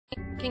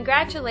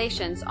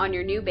Congratulations on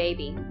your new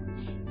baby.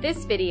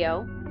 This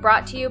video,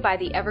 brought to you by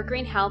the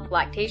EvergreenHealth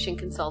Lactation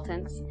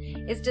Consultants,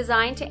 is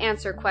designed to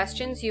answer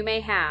questions you may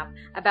have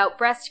about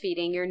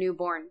breastfeeding your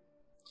newborn.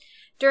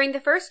 During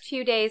the first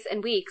few days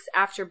and weeks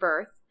after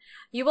birth,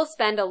 you will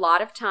spend a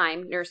lot of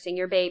time nursing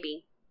your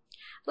baby.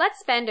 Let's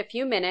spend a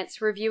few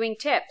minutes reviewing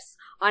tips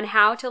on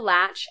how to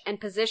latch and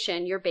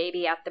position your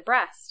baby at the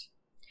breast.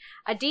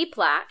 A deep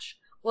latch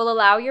will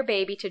allow your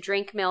baby to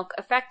drink milk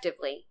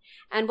effectively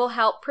and will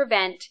help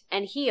prevent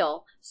and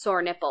heal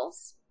sore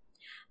nipples.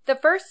 The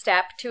first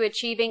step to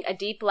achieving a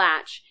deep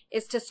latch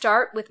is to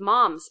start with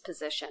mom's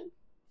position.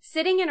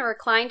 Sitting in a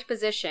reclined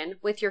position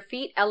with your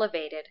feet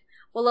elevated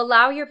will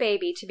allow your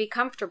baby to be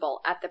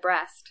comfortable at the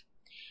breast.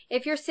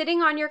 If you're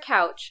sitting on your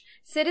couch,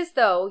 sit as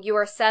though you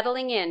are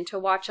settling in to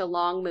watch a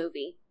long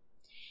movie.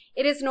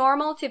 It is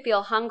normal to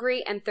feel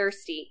hungry and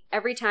thirsty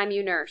every time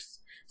you nurse,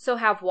 so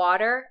have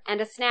water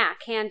and a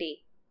snack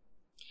handy.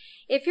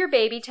 If your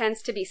baby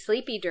tends to be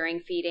sleepy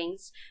during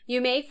feedings, you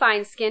may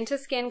find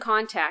skin-to-skin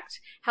contact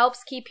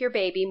helps keep your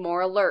baby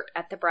more alert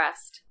at the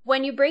breast.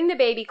 When you bring the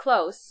baby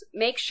close,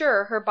 make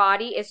sure her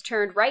body is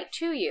turned right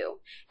to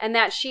you and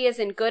that she is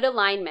in good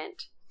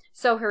alignment,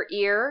 so her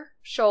ear,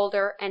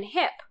 shoulder, and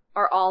hip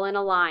are all in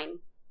a line.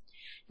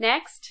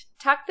 Next,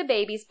 tuck the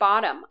baby's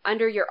bottom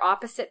under your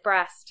opposite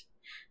breast.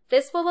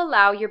 This will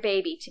allow your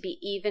baby to be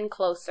even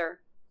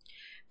closer.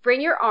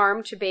 Bring your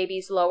arm to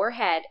baby's lower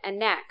head and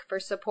neck for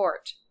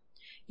support.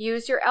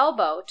 Use your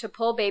elbow to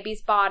pull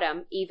baby's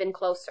bottom even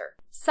closer.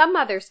 Some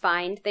mothers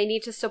find they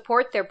need to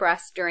support their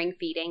breast during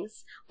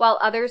feedings, while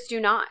others do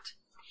not.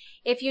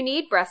 If you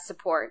need breast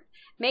support,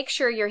 make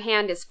sure your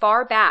hand is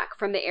far back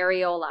from the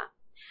areola.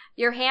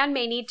 Your hand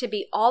may need to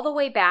be all the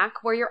way back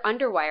where your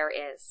underwire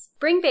is.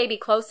 Bring baby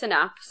close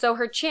enough so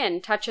her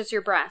chin touches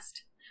your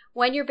breast.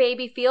 When your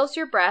baby feels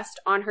your breast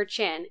on her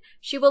chin,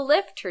 she will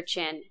lift her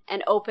chin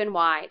and open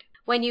wide.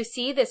 When you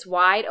see this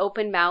wide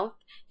open mouth,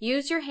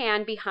 use your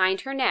hand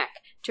behind her neck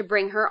to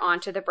bring her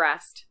onto the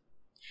breast.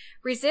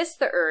 Resist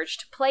the urge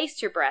to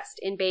place your breast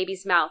in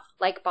baby's mouth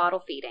like bottle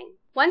feeding.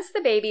 Once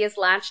the baby is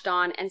latched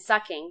on and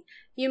sucking,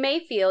 you may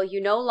feel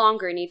you no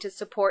longer need to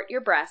support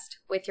your breast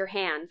with your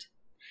hand.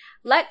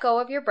 Let go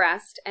of your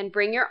breast and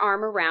bring your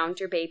arm around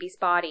your baby's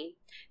body,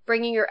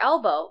 bringing your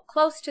elbow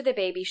close to the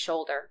baby's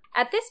shoulder.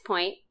 At this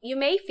point, you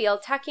may feel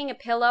tucking a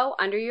pillow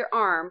under your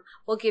arm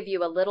will give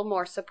you a little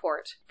more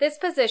support. This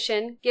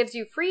position gives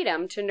you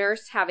freedom to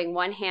nurse having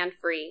one hand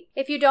free.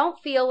 If you don't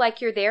feel like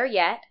you're there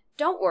yet,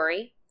 don't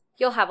worry.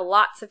 You'll have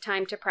lots of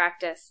time to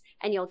practice,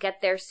 and you'll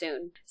get there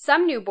soon.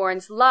 Some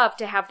newborns love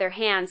to have their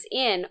hands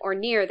in or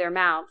near their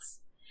mouths.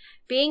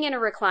 Being in a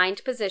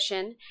reclined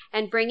position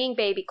and bringing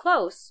baby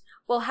close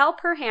will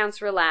help her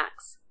hands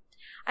relax.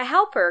 A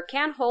helper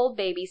can hold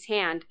baby's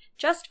hand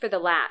just for the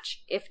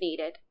latch, if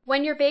needed.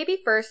 When your baby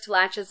first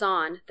latches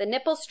on, the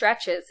nipple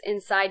stretches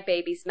inside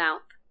baby's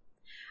mouth.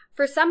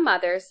 For some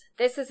mothers,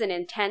 this is an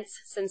intense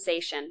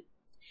sensation.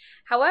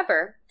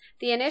 However,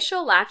 the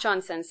initial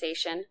latch-on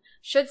sensation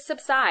should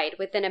subside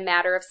within a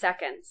matter of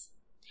seconds.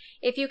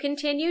 If you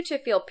continue to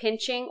feel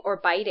pinching or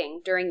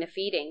biting during the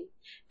feeding,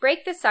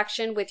 break the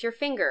suction with your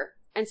finger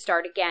and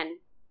start again.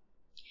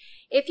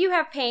 If you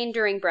have pain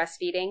during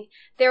breastfeeding,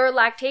 there are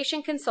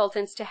lactation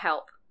consultants to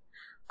help.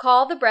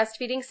 Call the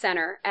Breastfeeding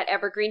Center at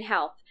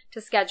EvergreenHealth to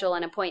schedule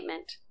an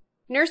appointment.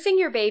 Nursing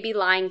your baby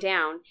lying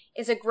down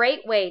is a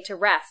great way to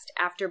rest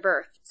after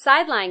birth.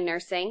 Side-lying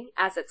nursing,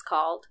 as it's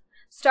called,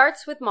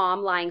 starts with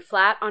mom lying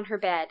flat on her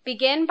bed.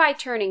 Begin by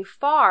turning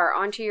far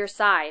onto your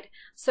side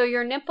so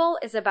your nipple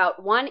is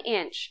about 1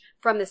 inch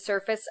from the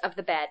surface of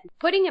the bed.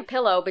 Putting a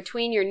pillow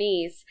between your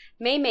knees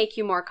may make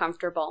you more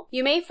comfortable.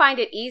 You may find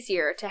it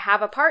easier to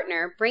have a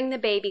partner bring the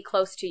baby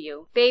close to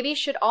you. Baby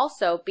should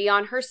also be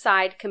on her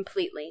side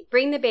completely.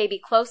 Bring the baby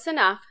close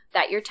enough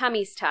that your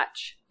tummies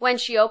touch. When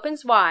she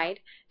opens wide,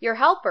 your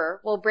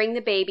helper will bring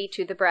the baby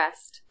to the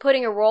breast.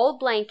 Putting a rolled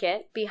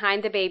blanket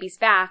behind the baby's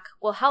back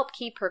will help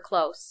keep her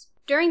close.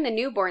 During the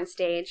newborn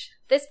stage,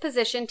 this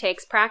position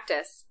takes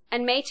practice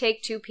and may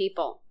take 2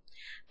 people.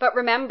 But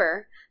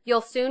remember,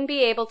 you'll soon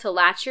be able to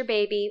latch your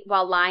baby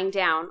while lying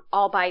down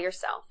all by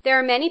yourself. There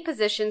are many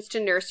positions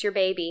to nurse your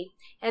baby,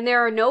 and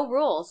there are no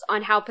rules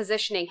on how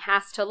positioning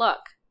has to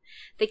look.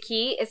 The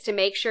key is to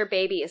make sure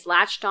baby is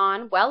latched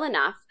on well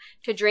enough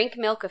to drink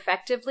milk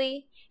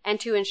effectively and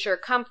to ensure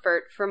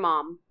comfort for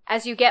mom.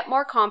 As you get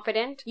more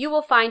confident, you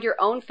will find your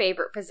own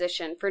favorite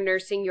position for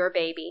nursing your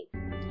baby.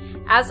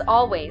 As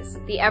always,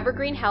 the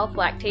EvergreenHealth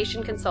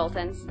Lactation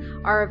Consultants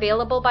are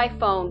available by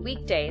phone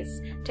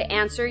weekdays to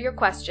answer your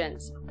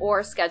questions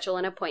or schedule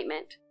an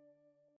appointment.